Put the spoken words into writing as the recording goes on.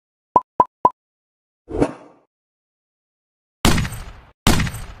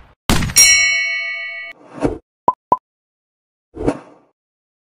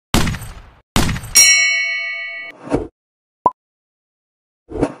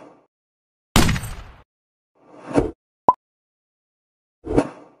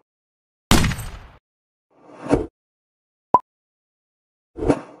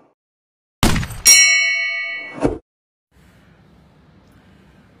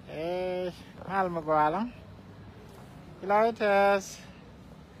mal magalang. Ilaites.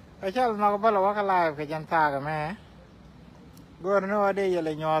 Kachal magabalo wakalive ke jantaga me. Gorno ade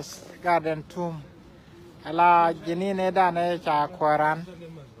yele nyos garden tomb. Ala jenine dane cha Kuäran.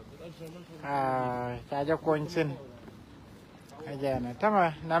 Cha jo konsin. Ajana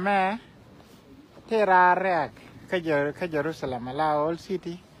tama name tera rek ke Jɛruthalɛm ala old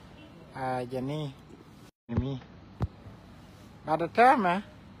city. Jani mi. Pada time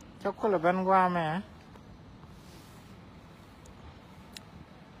chakula ben gwa me.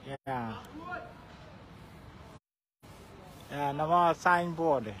 Yeah. Yeah, nama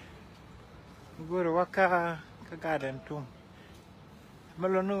signboard. Guru waka ka garden tomb.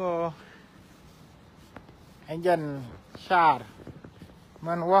 Malonu enjan shar.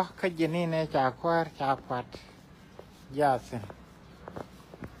 Man wah ka jenine cha kwat jiaath.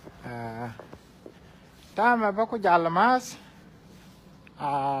 Tama ba ko jalmas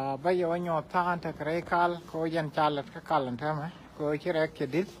ba yo nyo tan ta krekal ko yen chalat ka kalan tama ko kirek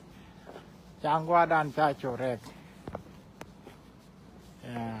kedit jangwa dan cha chorek.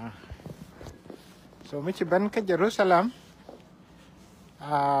 So michi ban ka Jɛruthalɛm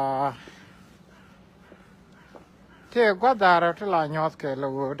te gwadara tla nyot ke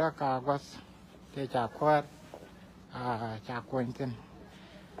lo da ka gwas te cha kwat cha kwentin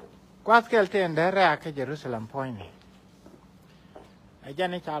kwat kel ten dere ka Jɛruthalɛm point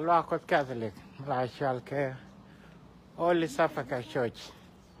ajani cha lo akot Catholic la shal ke Holy Sepulchre Church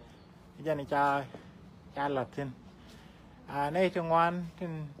ajani cha latin nay tungwan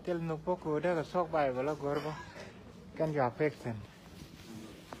tin til nu poku da ka sok bai bala gorbo kan you affection.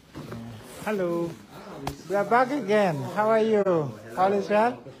 Hello, we are back again. How are you? All is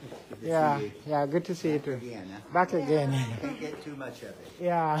well? Yeah, good to see you too. Back again. Can't get too much of it.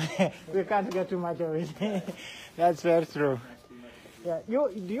 Yeah, we can't get too much of it. That's very true. Yeah,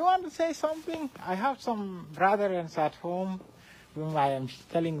 do you want to say something? I have some brothers at home whom I am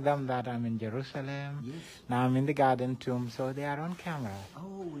telling them that I'm in Jɛruthalɛm. Yes. Now I'm in the garden tomb, so they are on camera.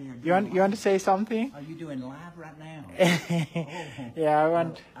 Oh, You want to say something? Are you doing live right now? Yeah, I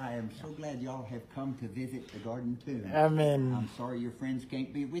want. I am so glad y'all have come to visit the garden tomb. I mean, I'm sorry your friends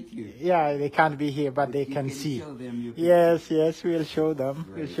can't be with you. yeah, they can't be here, but they You can see. Show them you can Yes, we'll show them.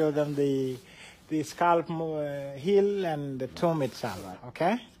 Great. We'll show them the scalp hill and the tomb itself.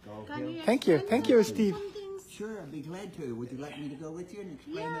 Okay. Thank you, Steve. Sure, I'd be glad to. Would you like me to go with you and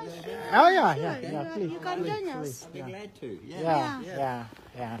explain it a little bit? Oh yeah, please. You can join us. I'd be glad to.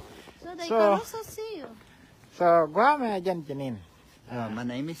 Yeah. So they So- can also see you. So, Guame Janjanin. My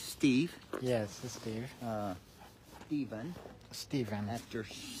name is Steve. Yes, Steve. Stephen, Stephen. after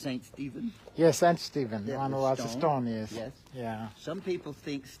Saint Stephen. Yes, and Stephen. That One was was a stoned. stone, yes. Yes. Yeah. Some people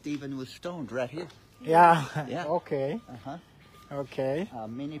think Stephen was stoned right here. Yeah. Yeah. Okay. Uh-huh. Okay.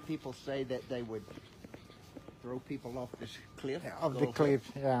 Many people say that they would throw people off this cliff. Of the Skull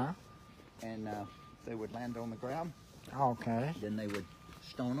cliff, yeah. And they would land on the ground. Okay. Then they would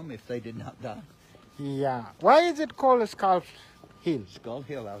stone them if they did not die. Yeah. Why is it called a scalp hill? Skull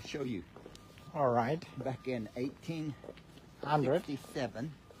Hill, I'll show you. All right. Back in 100.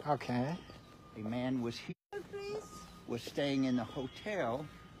 1867, Okay. a man was staying in a hotel,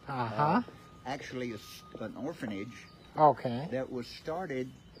 Uh-huh. actually an orphanage, Okay. that was started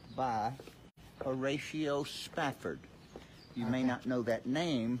by Horatio Spafford. You may not know that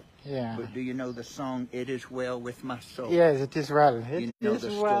name, Yeah. but do you know the song, It Is Well With My Soul? Yes, it is well. You It know is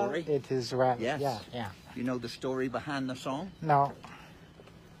the well. story? It is well. Yes. Yeah. You know the story behind the song? No.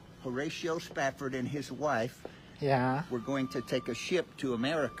 Horatio Spafford and his wife Yeah. were going to take a ship to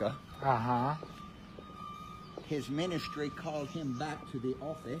America. Uh-huh. His ministry called him back to the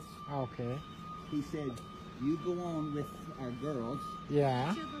office. Okay. He said, you go on with our girls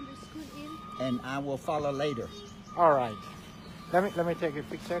Yeah. Children are school in. and I will follow later. All right. Let me take a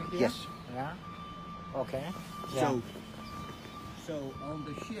picture here. Yes. Yeah. Okay. Yeah. So on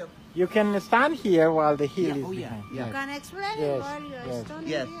the ship, You can stand here while the hill is oh yeah, behind. yeah. You can explain Yes, it while you are yes. standing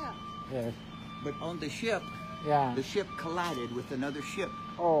Yes. here. Yes. But on the ship, Yeah. the ship collided with another ship,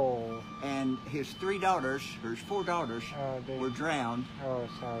 Oh. and his 4 daughters They- were drowned, Oh,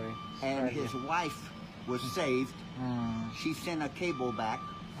 sorry. and Sorry. his wife was saved. She sent a cable back,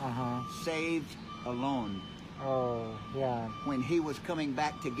 Uh-huh. saved alone. Oh, yeah. When he was coming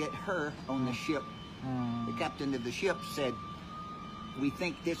back to get her on the ship, the captain of the ship said, we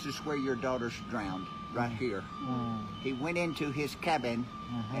think this is where your daughters drowned, right here. He went into his cabin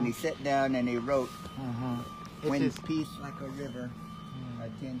and he sat down and he wrote, when It is. peace like a river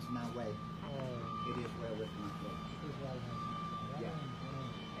attends my way, it is well with my soul. Yeah.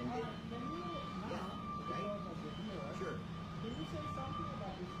 And then, yeah, okay. Sure. Can you say something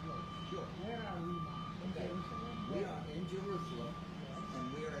about this book? Sure.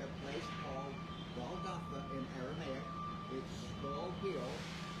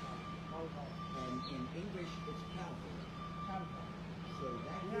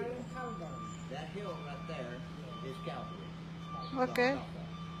 That hill right there is Calvary. Okay.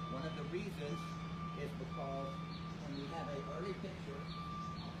 One of the reasons is because when we have an early picture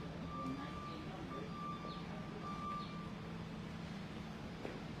in 1900,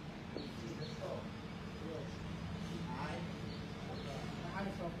 you see the skull. The eye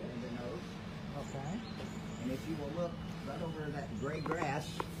and the nose. Okay. And if you will look right over that gray grass,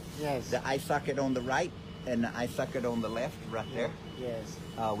 Yes. the eye socket on the right and the eye socket on the left right there. Yes.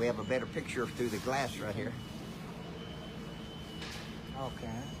 We have a better picture through the glass right here. Okay.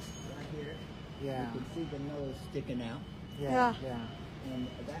 Right here. Yeah. You can see the nose sticking out. Yeah. Yeah. Yeah. And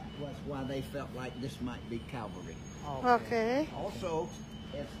that was why they felt like this might be Calvary. Okay. Also,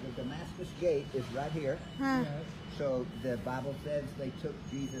 if the Damascus gate is right here. Huh. So the Bible says they took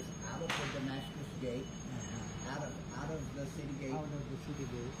Jesus out of the Damascus gate, out of the city gate, Out of the city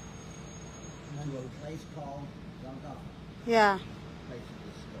gate. to a place called Golgotha. Yeah. Place of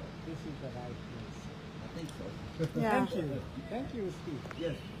the skull. This is the right place. I think so. Yeah. Thank you. Thank you, Steve.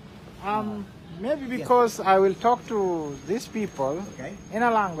 Yes. Maybe because I will talk to these people Okay. in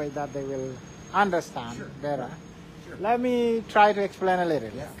a language that they will understand Sure. better. Sure. Let me try to explain a little,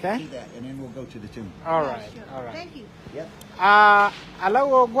 Yeah. okay? Do that, and then we'll go to the tomb. All Yeah, right, sure. all right. Thank you. Yep.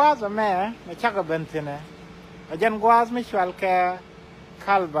 Alawo gwaza me chaka bentine. Ajan gwaz me shwal ke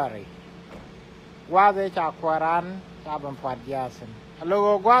Calvary. Gwaze cha Kuäran cha bampat jasin.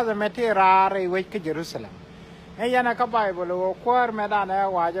 Alawo gwaza me ti rare wech ke Jɛruthalɛm. E yana ka Bible wo kwar me dane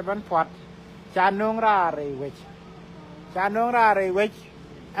waje ban pat cha nung rare wech. Cha nung rare wech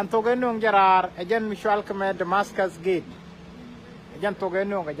an toge nung jarar ajan me shwal ke me Damascus gate. Ajan toge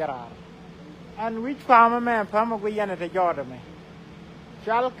nung jarar. And which farmer man, farmer go yana te jorda me.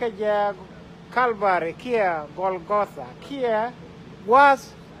 Shalka je Calvary, kia Golgotha, kia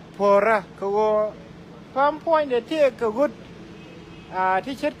was pora, ko farm point de take a good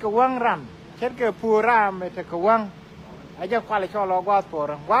teacher ka wang ram, chet ka pura me te ka wang. Aja kwale cholo was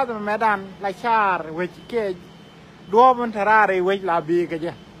pora. Was medan la char which ke duoben terare which la bi ka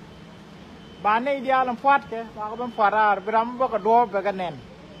je. Ba ne ideal pat ke, ba ban parar, bram ba ka duob ba ka nen.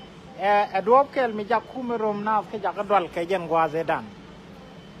 A dwarf kel mi jak kumerum na ke jak dwal ke jen gwaze dan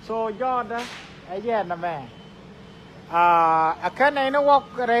so joda a yen na me a kana ina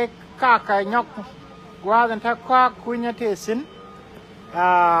wok re ka nyok gwazen ta kwa kunya tesin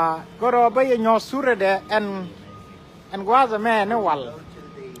goro ba ye nyo sure de en gwaze me ne wal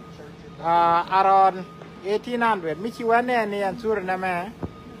around 1800 mi ci wane ni en sure na me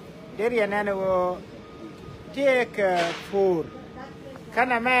deri ne ne wo take for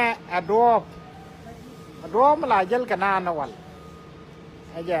kana me a dwarf la jel kana na wal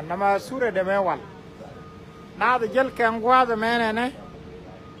aja nama sura de me wal na da jel kan gwa da me ne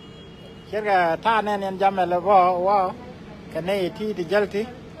kira ta ne ne jamele wo kana ti di jelti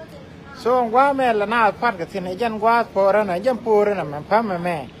so gwa me la na pat ka tin jen gwa pora na jen pora na man pa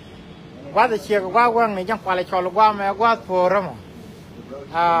me gwa da che gwa wang ni jen kwale cholo gwa me gwa pora mo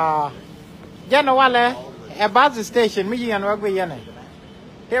jen wale a bus station mi yan wa gwe yana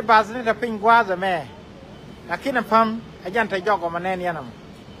he bus ni da pin gwa da me lakini pam ajan ta jogo manen yana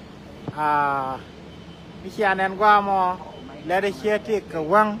mi chi anen gwa mo le de cheti ka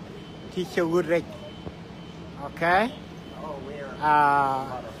wang ti chewure okay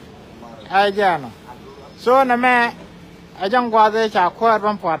ajano so na me ajan gwa de cha kwar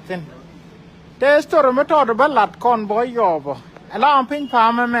bam patin te store me to do balat kon boy yobo ala am pin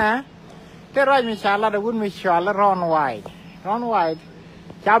pam me te raj mi cha la da wun mi cha la ron wide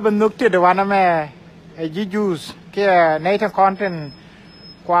cha ben nuk ti de wana me e jujus ke native content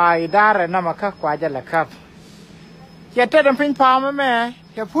kwa idara na maka kwa jala kap ke te den pin pam me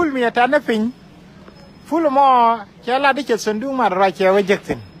ke ful mi ta na pin ful mo ke la de ke sundung mar ra ke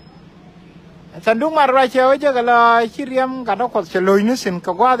wajektin sandung mar ra che waje gala chiriam ka do ko cheloi ni sin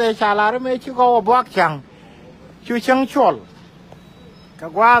ka gwa de cha la me chi ko bok chang chu chang chol ka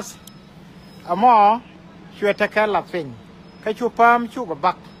gwas amo chu ta ka la fin ka chu pam chu ga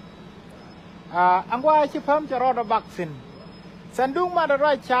bak angwa chi pam cha ro do bak sin sandung mar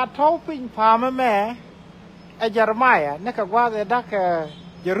ra cha thau pin pam me a Jeremiah ne ka gwa de dak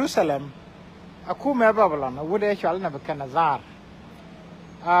Jɛruthalɛm aku me Babylon wude chal na Bekanazar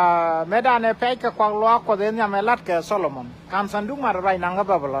medane peka kwa loa ko de nyame lat ke Solomon kan sandung mar rai nanga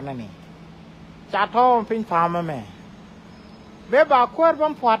Babylon ni chato pin fama me be ba kwar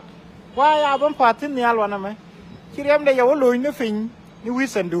bam pat wa ya bam pat ni alwana me kirem de yo loy ne fin ni wi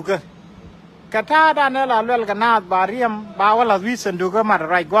sanduka kata da ne la lel kana bariam ba wala wi sanduka mar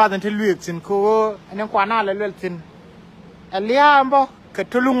rai gwa den luik sin ko enen kwa na le lel sin elia mbo ke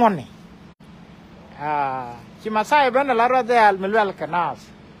tulungoni ci masai ben la rodel milwel kanas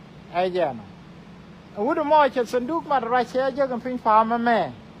ay jeno would more just and do but right here, you can think for my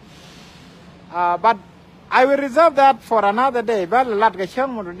man. But I will reserve that for another day. But let the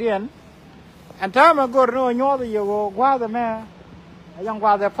chum again. And time ago, no, you go the man. I don't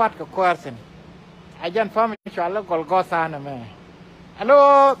go the pot of question. I don't promise you, I'll go on a man.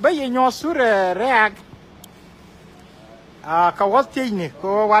 Hello, by your sure react. Ka was teaching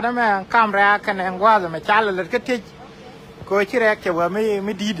ko wada me kam ra kan en gwa me chala le teach ko chire ke wa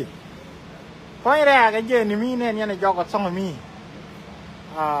me did ko ra ga je ni mi ne ne jo ko song mi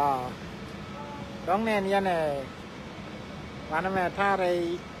dong ne ne wada me tha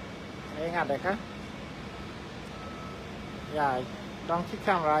re nga de ka ya dong chi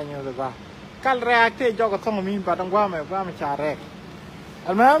kam ra nyu de ba kal ra te jo ko song mi ba dong gwa me cha re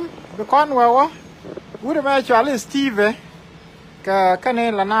almam be kon wa wude me chala Steve ka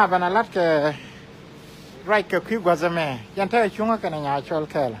ne la na bana lat ke right ke ku gwazame yanta chunga kana nya chol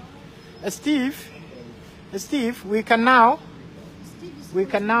kala Steve we can now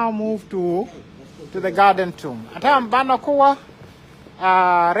move to the garden tomb atam bana ko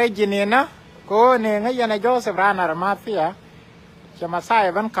regine ko ne ngaya Joseph rana mafia chama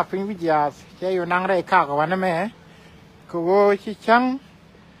sai ban kapin jiaath che yu nang re ka ko wana me ko chi chang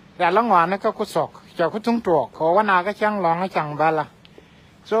ra langwa ka ku sok cho ku tung to ko wana ka chang long chang bala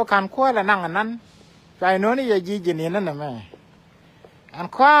so kan ko la nang nan chai no ni ye ji ni na me an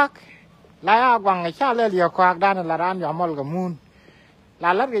kwak la ya gwang cha le liya kwak dan la ran ya mol ga mun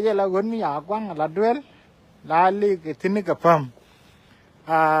la lat ge la gon mi ya gwang la duel la li ke tin ka pam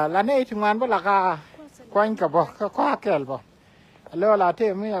la ne ti man ba la ka kwan ka bo ka kwa kel bo lo la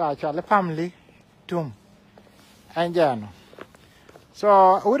te mi la cha le family tum anjano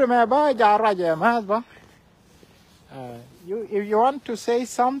so would me ba ja raja mas ba if you want to say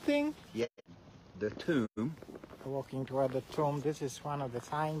something. Yeah, the tomb. Walking toward the tomb, this is one of the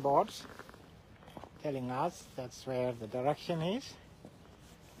signboards telling us that's where the direction is.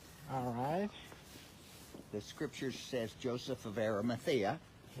 All right. The scripture says Joseph of Arimathea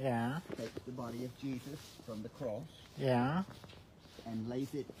takes the body of Jesus from the cross and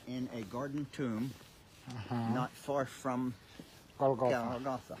lays it in a garden tomb not far from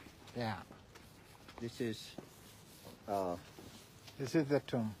Golgotha. Yeah. This is the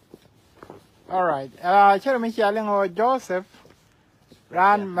tomb. All right. Joseph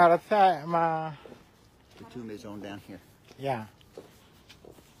ran Maratha. The tomb is on down here. Yeah.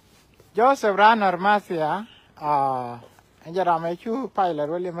 Joseph ran Armathia. And Jaramechu pilot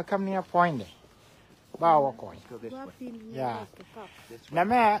really come near point. Bawa coin. Go this way. Yeah.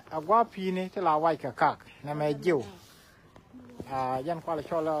 Name a guapini till I like a cock. Name Jew. Yan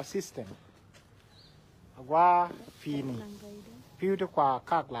quality system. A guapini. Pewter qua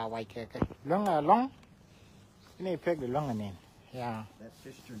cock la white cake. Long. You peg the long in. Yeah. That's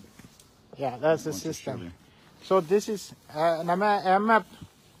cistern. Yeah, that's the system. So this is a map.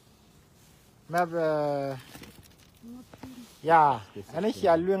 Yeah, and it's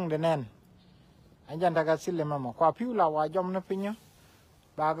a luang the nen. And Jantaga Silimama, Quapula, why Jom Napino,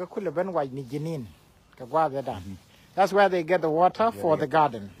 Baga Kulaban, white Nijinin, Kagwa done. That's where they get the water for the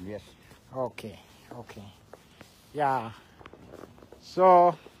garden. Yes. Okay. Yeah.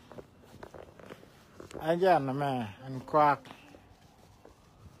 So, again, man, and quack.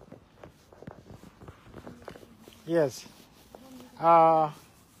 Yes. Well,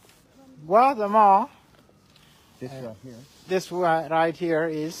 the more. This right here. This right here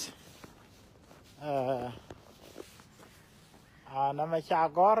is.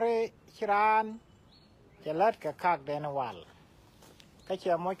 Namachagore Chiran, Jalatka Kak Denawal.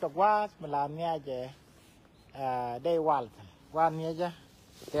 Kacha Moka Melania, Day Walt, one Yaja,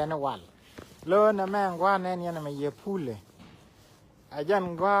 Denawal. Learn a man, one and enemy, ye pule. I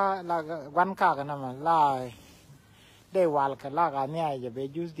just go like one cock and I'm a lie. They walk a laga near be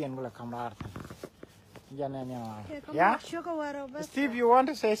used in Gulakamart. Yeah? Steve, you want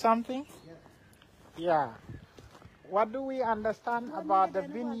to say something? Yeah. What do we understand about the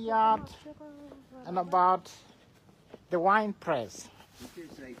vineyard and about the wine press?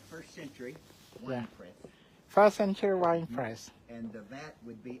 This is a first century wine press. First century wine press. And the vat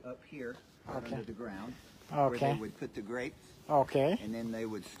would be up here under the ground. Okay. Where they would put the grapes. Okay. And then they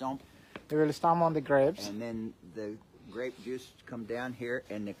would stomp. They will stomp on the grapes. And then the grape juice come down here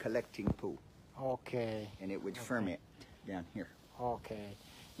in the collecting pool. Okay. And it would ferment down here. Okay.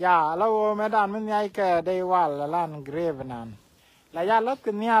 Yeah, hello, madam. I like they wall land grave nan. La ya lot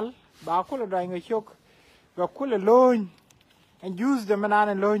kenyal ba kula doing a shock. Ba kula loan and use the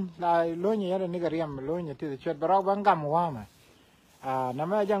manan loan la loan ya nigga riam loan to the church barok bangam wama.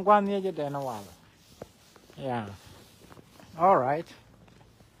 Nama jang kwan ye de na wala. Yeah. All right.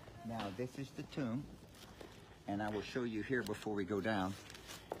 Now this is the tomb, and I will show you here before we go down.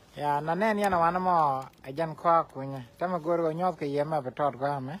 Yeah, na nen yana wana mo ajan kwa kunya. Tama goro nyot ke yema betot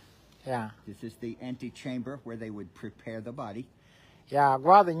kwa me. Yeah. This is the antechamber where they would prepare the body. Yeah,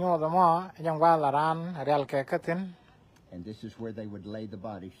 gwa the nyo the mo ajan gwa laran real ke katin. And this is where they would lay the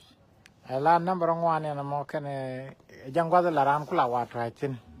bodies. La number one yana mo kene ajan gwa the laran kula wa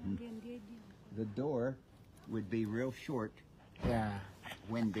traitin. The door would be real short. Yeah.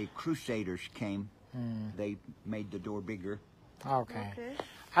 When the Crusaders came, they made the door bigger. Okay.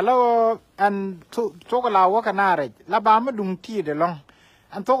 Hello, and talk a lot of work. La Bama dung tea the long.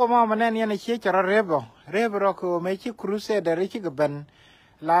 And talk about man and a chicha rebo. Rebo make you crusade the rich ben.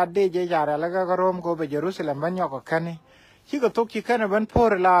 La de jara laga rom go by Jerusalem, Banyoko canny. She got talk you can even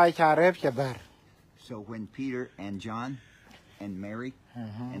pour la charep yabar. So when Peter and John and Mary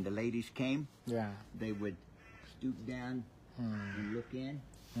and the ladies came, they would stoop down and look in.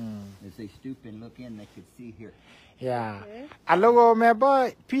 As they stoop and look in, they could see here. Yeah. Alogo me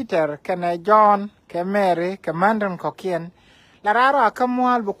boy Peter, can John, can Mary, can Mandarin Coquien. La rara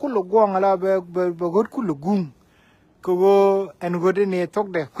kamual bukulu guang ala be good kulugung. Kugo and good in a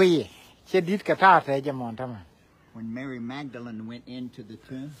talk the quay. She did catata, Jamontama. When Mary Magdalene went into the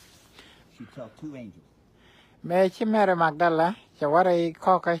tomb, she saw two angels. May she Mary Magdala, she what a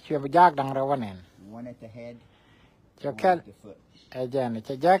cocker, she have a jag down the one end. One at the head, one at the foot. Again, it's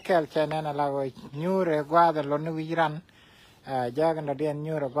a jackal channel allow new reguard Lonu run, jag and the dear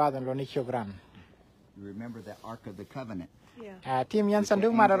new reguard and Lonisho run. You remember the Ark of the Covenant? Yeah. Tim Jensen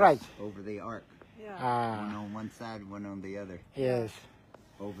do matter right. Over the Ark. Yeah. One on one side, one on the other. Yes.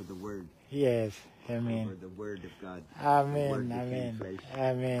 Over the Word. Yes. Amen. Over the Word of God. Amen. Amen.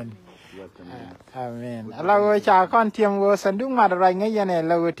 Amen. Amen. Allow which our contium was and do matter right again,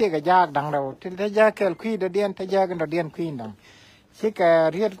 and we take a jag down the till the jackal queen, the dean, the jag and the dean queen. Chica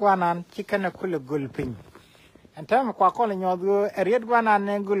red one and chicken a cool gulping. And time qua calling your a red one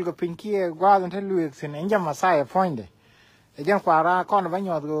and gulgo pinky, guard until Louis in Angel Messiah pointed. The young Kuäran corner when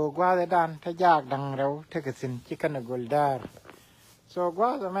you go guard down, the jag down row, take it in chicken a gold there. So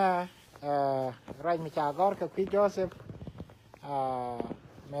guard the mare, right, Micha Gorka, P. Joseph,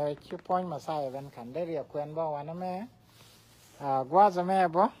 may you point Messiah when Canderia Quenbo one a mare, guard the mare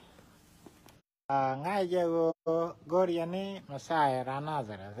bo. Ngay go Goriani, Messiah,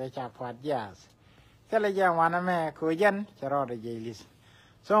 another, they chap what jazz. Tell a young one a mare, Kuyan, Charlotte Jailis.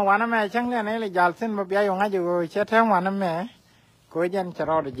 So one of my chang and Ellie Jalson, but I want you go chat him one of me, Kuyan,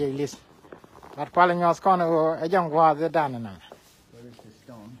 Charlotte Jailis. But calling your corner, a young was the done. Where is the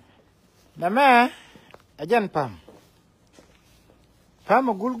stone? The mare, a gen pum. Pum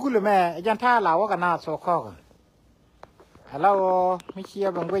a gulgulu mare, a gentala, walk an out so cog. Hello,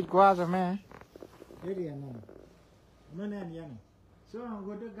 Michia, and wait, guaz a mare. So I'm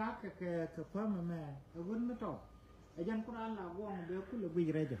going to get a permanent man, a good metal. A young Kuäran won't be a cool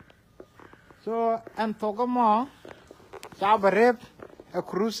ready. So, and talk more, Sabarep, a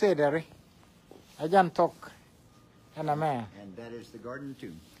crusader, a young talk, and a man. And that is the garden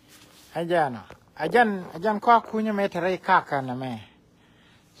tomb. A young cock, kunyä made a cock and a man.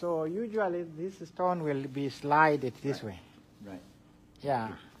 So, usually this stone will be slided this way. Right.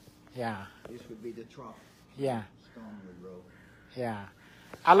 Yeah. This would be the trough. Yeah. Stone would roll. Yeah.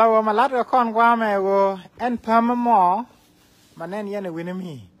 Allow a lot of con guame and perma more, manen yen win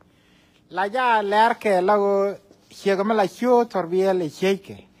me. La ya lerke lago shiegamela show torbiel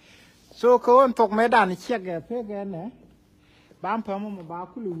shake. So go on talk medan check a pegane. Bam perma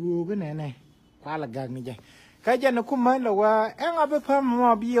bakulu wogan quala gagnija. Kajan kuman lower, and I'll be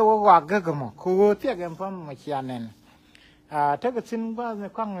perma be a gagamo, who take him from Machianen. Take a sin was the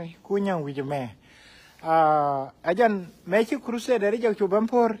conway, kunyä with your mare. Ajan make you crusade a region to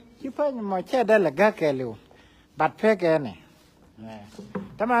Bampur, you find my chair delegate, but peg any.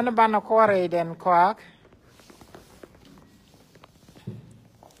 The man of Banna quarry then quack.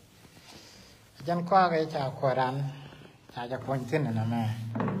 Ajan quack a Kuäran, I point in a man.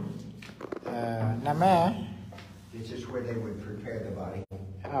 Name. This is where they would prepare the body.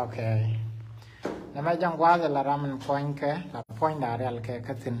 Okay. The Majan was a ramen point, a point that I'll get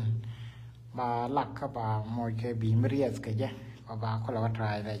ba lakka ba moy ke bi mries ke je ba ko la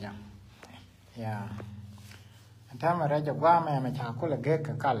try re ja yeah antama re ja gwa me cha ko la ge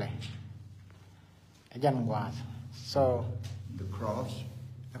ka kale ajan gwa so the cross,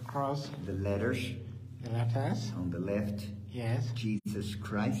 the letters on the left, yes, Jesus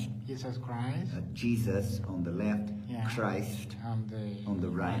Christ, Jesus on the left, Christ on the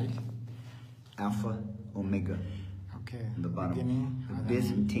right, Alpha, Omega, okay, on the bottom, the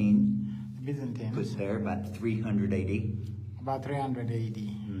Byzantine Byzantine was there about 300 AD. About 300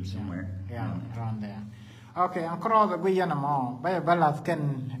 AD. Somewhere. Yeah, around there. Okay, and cross the Guyanamo, by a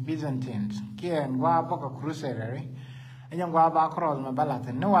Balatkan Byzantines, Kian Guaboka Crusader, and young Guaba cross my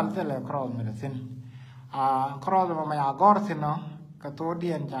Balatan, no one tell a cross medicine. Cross of my Agorthino,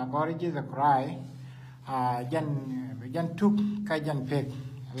 Cathodian Jagorigi the cry, Jan took Kajan Pig,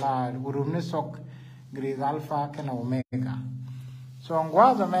 La Urumnesok, Gris Alpha, Can Omega. So on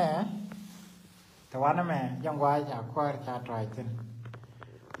Guazame, the one man, young Guaja acquired that right.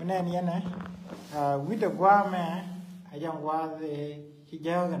 With the Guame, a young was a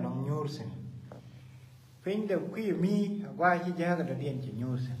Hijagan on Nursen. Paint the queer me, a guy Hijagan the Dinky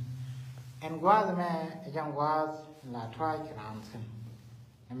Nursen. And Guazame, a young was La Trike Ransen.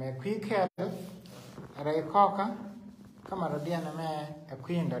 And my quick head, a ray cocker, come out of the a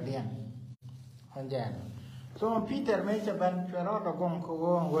queen the den. On Jan. So Peter made a band to a lot of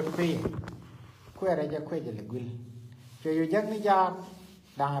Gonko would be. Queer a quidgle. So you jack me job.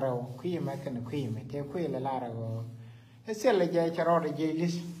 Dangro, queen making a queen, me take queen a larago. A silly jay or the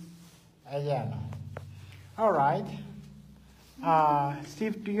jailis. All right.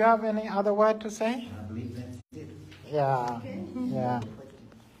 Steve, do you have any other word to say? I believe that's it. Yeah. Yeah.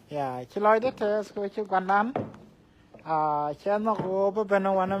 Yeah. Chiloy the test, which you got done. Channel over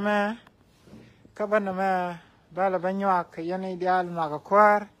Benawaname, Cabaname, Balabanuak, Yanni Dial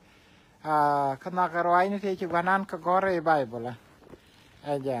Nagaquar, Kanakaroine, take you Ganan Kagore Bible.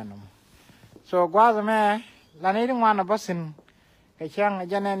 So Guazame, Lanading one of us in a young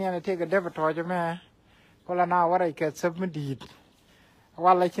Jananian take a debit to me. Colana, what I get submitted.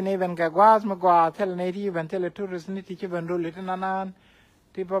 While I can even get Guaz Magua, tell native and tell a tourist nitty and do little anan,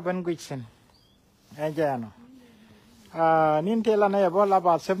 tip of and Gixen. Ajano. Nintel and I have all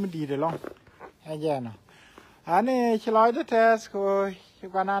about submitted along. Ajano. Annie, shall I the task or you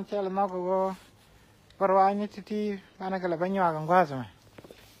can tell no go for I need to tea, Panacalabania and Guazame.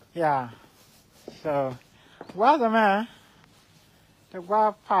 Yeah, so was a man, the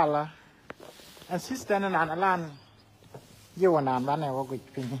Gua Pala, and sister and Analan, you and I never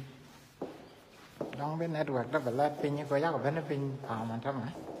good pin. Don't be network, double that pin, you go out of anything, Palm.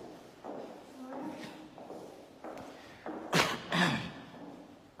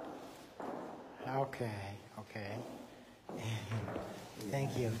 Okay.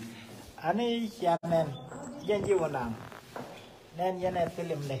 Thank you. Ani Yaman, Yan you and I. Nên như này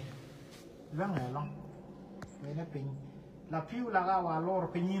film này vâng này long với nó pin là phiêu là cái hòa lô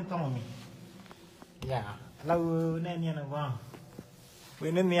pin như tông mình dạ lâu nên như này vâng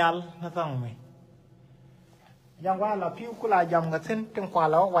với nó mial nó tông mình yang qua là phiêu cũng là dòng cái thân trong quả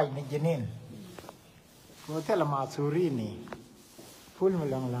lỗ quay này cho nên có thể là mà suri này full một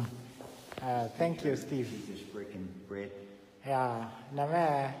lần thank you Steve yeah nè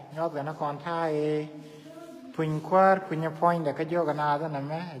mẹ nhớ về nó còn thay Kunya point the Kajoganada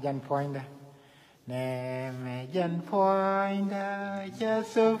and Jan point. Name Jan point,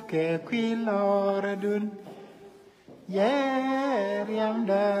 just of Quilloradun. Yeriamda,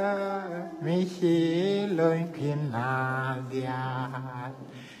 Michilo Pinadia.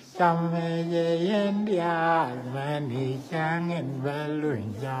 Some India, many young and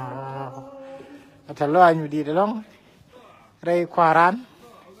balloon jaw. At a line you did along Ray Kuäran.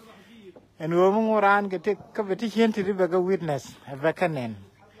 And woman Kuäran get a competition to be a witness, a vacant.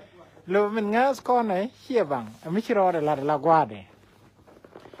 Lovingas corner, here bang, a Michiro de la Laguade.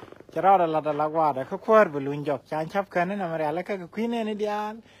 Gerard la Laguada, Coquar balloon job, Chan Chap Cannon, America, Queen and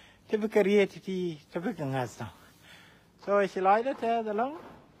Ideal, typical reality, typical Nasta. So she lighted her along.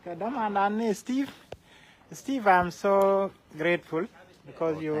 Kadam and Steve. Steve, I'm so grateful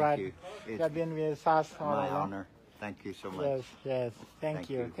because you have been with us all my along. honor. Thank you so much. Yes. Thank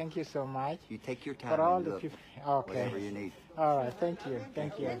you. Thank you so much. You take your time For all and the look, people. Okay. whatever you need. All right. Thank you.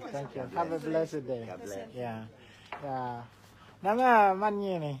 Have a blessed day. God bless. Yeah. Nama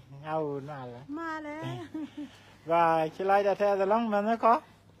mani ni, au nala. Male. Và chỉ lấy ra theo long mà nó có.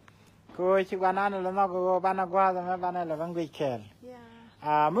 Cô chỉ quan ăn là nó có ban qua rồi mà ban này là ban quỳ kèn.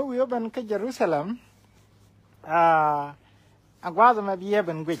 Mới quý bên cái Jɛruthalɛm. Qua rồi mà bia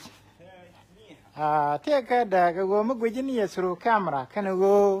bên quỳ. Thế cái đó cái gồm quỳ trên này sử camera, cái nó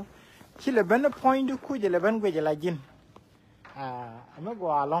gồm chỉ là bên point của chỉ là bên quỳ là jin. Mới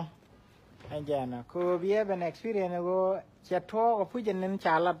qua long. Anh chàng cô bia bên experience cô chat thua có phụ nhân nên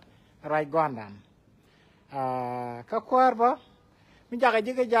chalat rai gondan. Các quan bo, mình chắc cái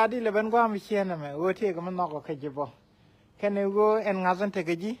jadi leben gua misian mà, ô thế cái mình nói cái gì bo, cái này cô en ngazan thế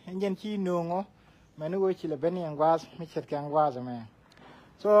cái gì, anh dân chi nungo, mà nó cô chỉ leben yang gua, mình chết cái gua rồi mà.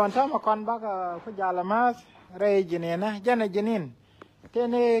 So anh thăm con bác phụ gia mas rai jinin na, jana jinin, thế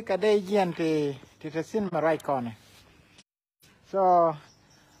này cái đây jian thì xin mà rai con này. so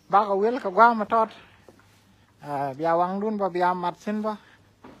baka will ka gwa matot biya wang dun ba biya matsin ba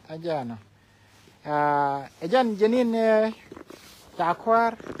ajan ajan jenin cha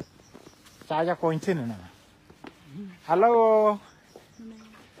kwar cha ja kointin na hello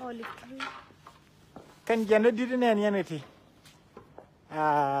Olive tree. kan jan di ne ne ti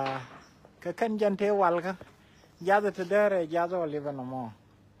ka kan jan te wal ka jada te dere jada olive no mo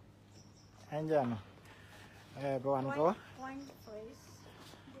anjan buwan ko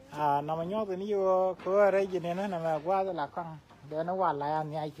na mà nhớ từ ní vô có đây gì nên nó nằm qua là con để nó qua lại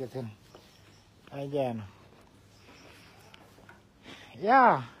anh nhảy chuyện ai giờ nè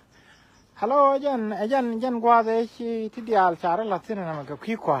yeah hello ajan qua đây thì đi al chả là thế này mà cái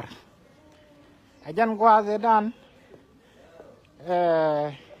khí quạt ajan qua đây đan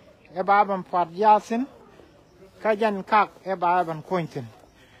ba bằng phát yasin cái ajan các ba bằng cointin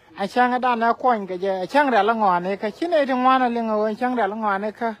anh chàng ở đàn nó coin cái gì chàng để là ngon này cái chuyện này thì ngon là liền rồi chàng để là ngon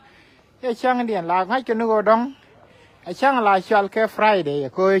này cái chàng điện là ngay cho nó đông chàng là chọn cái Friday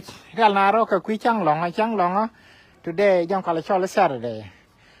coi ra là rồi cái quý chàng lòng á today chàng còn là chọn là Saturday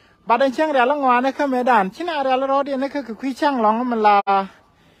bà đến chàng để là ngon này cái mấy đàn chuyện này để là rồi điện này cái quý chàng lòng mình là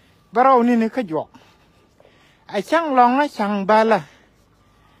bảo ni này cái giọt chàng lòng á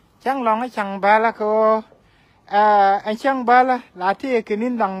chàng ba là cô anh chàng ba là thì cái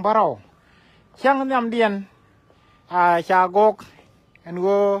nín đằng bảo chàng nhầm điện cha gok anh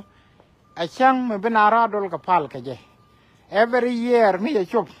go chàng mà bên ara đôi cái pal cái gì every year mi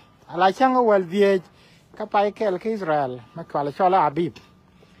chụp là chàng well vie cái pai cái Israel mà gọi là cho là Abib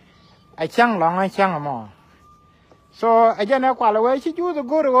chàng lòng anh chàng mà so aja na kwa la we chi ju the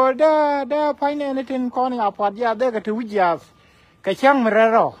go ro da pai ne ne tin ko ni apad ya de ka tu jiaath ka chang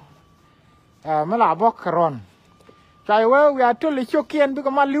mrero ma la bok kron chai we are to le chokien bi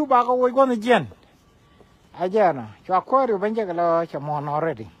ko ma liu ba ko we go ne jen aja na cho ko ri ban je ka lo cha mo no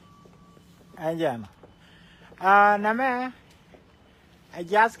already aja na na me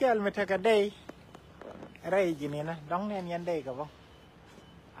aja skel me ta ka dei rai ji ni na dong ne yan dei ka bo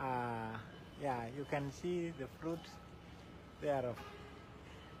yeah, you can see the fruit thereof.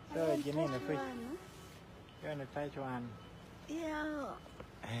 So, Janine, fish. You want to touch one? Yeah.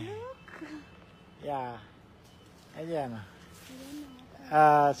 Look. Yeah. Again.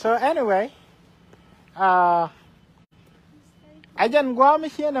 So anyway, ajan gua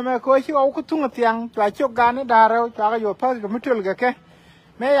mesti nama kau si aku tunggu tiang, cuaca cok gane darau, cuaca yo pas gemutul ke?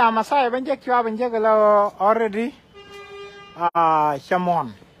 Me ya masa benjek cuaca benjek kalau already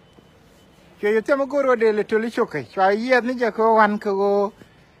shamon. Jadi tu aku ro de le tuli chokai. Cuaca iya ni je kau wan kau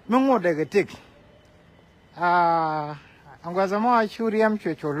mengut de ketik. Angga zaman curiam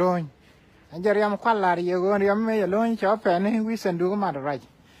cucolon. Anjariam kualari ya gua riam me yalon cuaca ni wisendu ko madarai.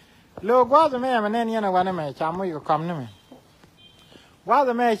 Lo gua tu me ya mana ni na wana me camu yo kam ni me. Gua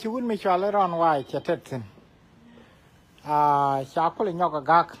tu me cuun me cuala ron wai cetetin. Caku le nyok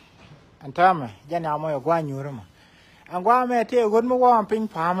agak. Antame jangan amo yo gua nyurum. Angga me te gun mo gua ping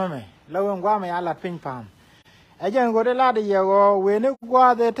pama me. Lalu gua me alat ping pam. Aja gua de la de ya gua wene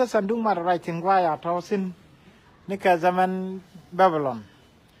gua de te sandung madarai tin gua ya tausin. Ni ke zaman Babylon.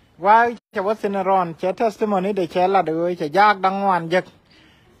 Gua coba sineron, cek testimoni de cela de, cek jak dangwan jak,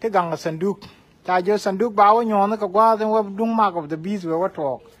 te gang sanduk, cajo sanduk bawa nyon ke gua tu gua dung mark of the beast gua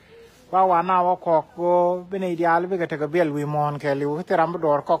talk, gua wana gua kok gua bini ideal be kata kebel wimon ke liu, kata rambu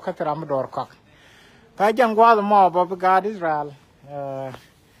dor kok, kajang gua tu mau bawa God Israel,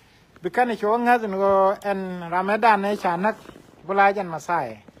 bukan itu orang tu gua en Ramadan ni canak belajar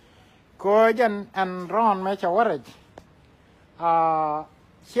Masai, gua jan en ron macam waraj,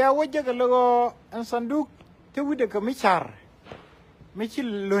 Sia wajah kalau an sanduk tu udah kemicar,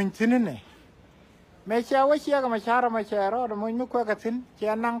 mecil loncin ni. Mecia wajah kemicar macam ada mau muka katin,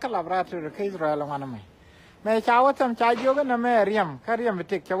 cia nang kelabaran ke Israel mana me. Mecia watam cajo kan nama riam, kariam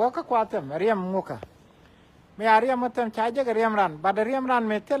betik, cawa kekuatan riam muka. Me riam watam cajo kariam ran, pada riam ran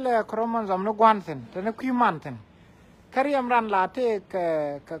metel kromosom nu guanten, tena kumanten. Kariam ran late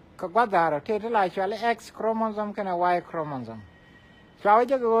ke guadar, te la cuali X kromosom kena Y kromosom. Cawa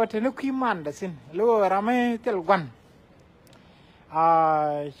je kau tenu kiman dah sin, lu ramai tel guan.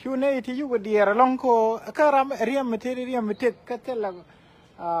 Shune itu juga dia relongko, keram riam metik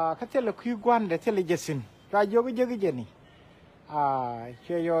ketel kui guan dah tel jesin. Cawa juga jeni.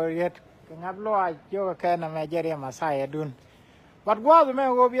 Cawa lihat ngablo aja ke nama jari Masai dun. But gua tu me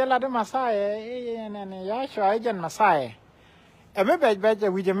gua biar ada Masai, ni ya cawa jen Masai. Eme baca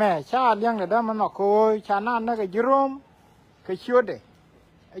wujud me, cawa liang dah mana kau, cawa nak ke Jerome, ke Syode.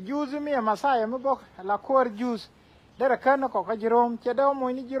 Juice mi Masai mi bok la kor juice dera kana ko ka jirom che do mo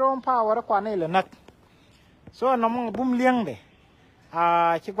ni jirom power kwa ne le nak so no mo bum liang de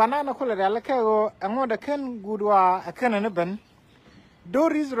chikwana na kula dala ko angoda ken gudwa akana ne ben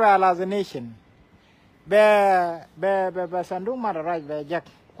door Israel as a nation be sandu maraj be jak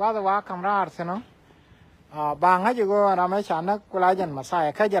kwa wa kamra arseno ba ngaji go rama chana kula jan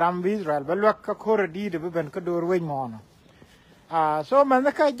masaya ka jaram Israel belwak ka khor di de ben ka door wen mono so man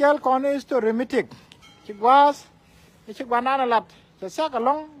ka jal kono story mitik chikwas chikwana na lat sa ka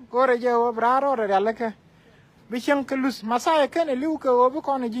long gore je o braro re dala ka bichang kelus masaya kene liu ke obo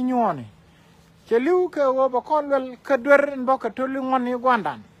kono jinyone che liu ke obo konwel ke dwer mbo ka tolu ngoni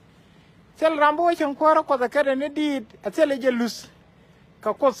gwandan sel rambo chang kwara ko da kede ne dit atele je lus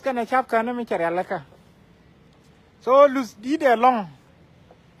ka kos kana chap kana mi chare alaka so lus di de long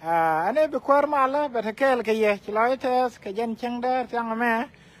ane be kwar mala be ta kel ke ye chiloites ke jen chang der chang me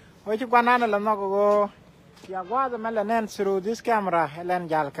o chi kwanana la no go ya gwa da mala nen through this camera helen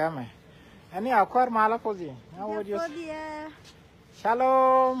jal kame Ani akwar mala pozi.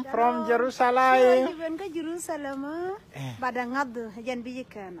 Shalom from Jɛruthalɛm. Even ke Jɛruthalɛm pada ngadu jan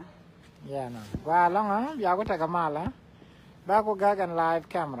bijikana. Ya no. Gua long biar aku tak mala. Ba aku gagan live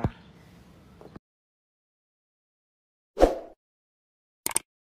camera.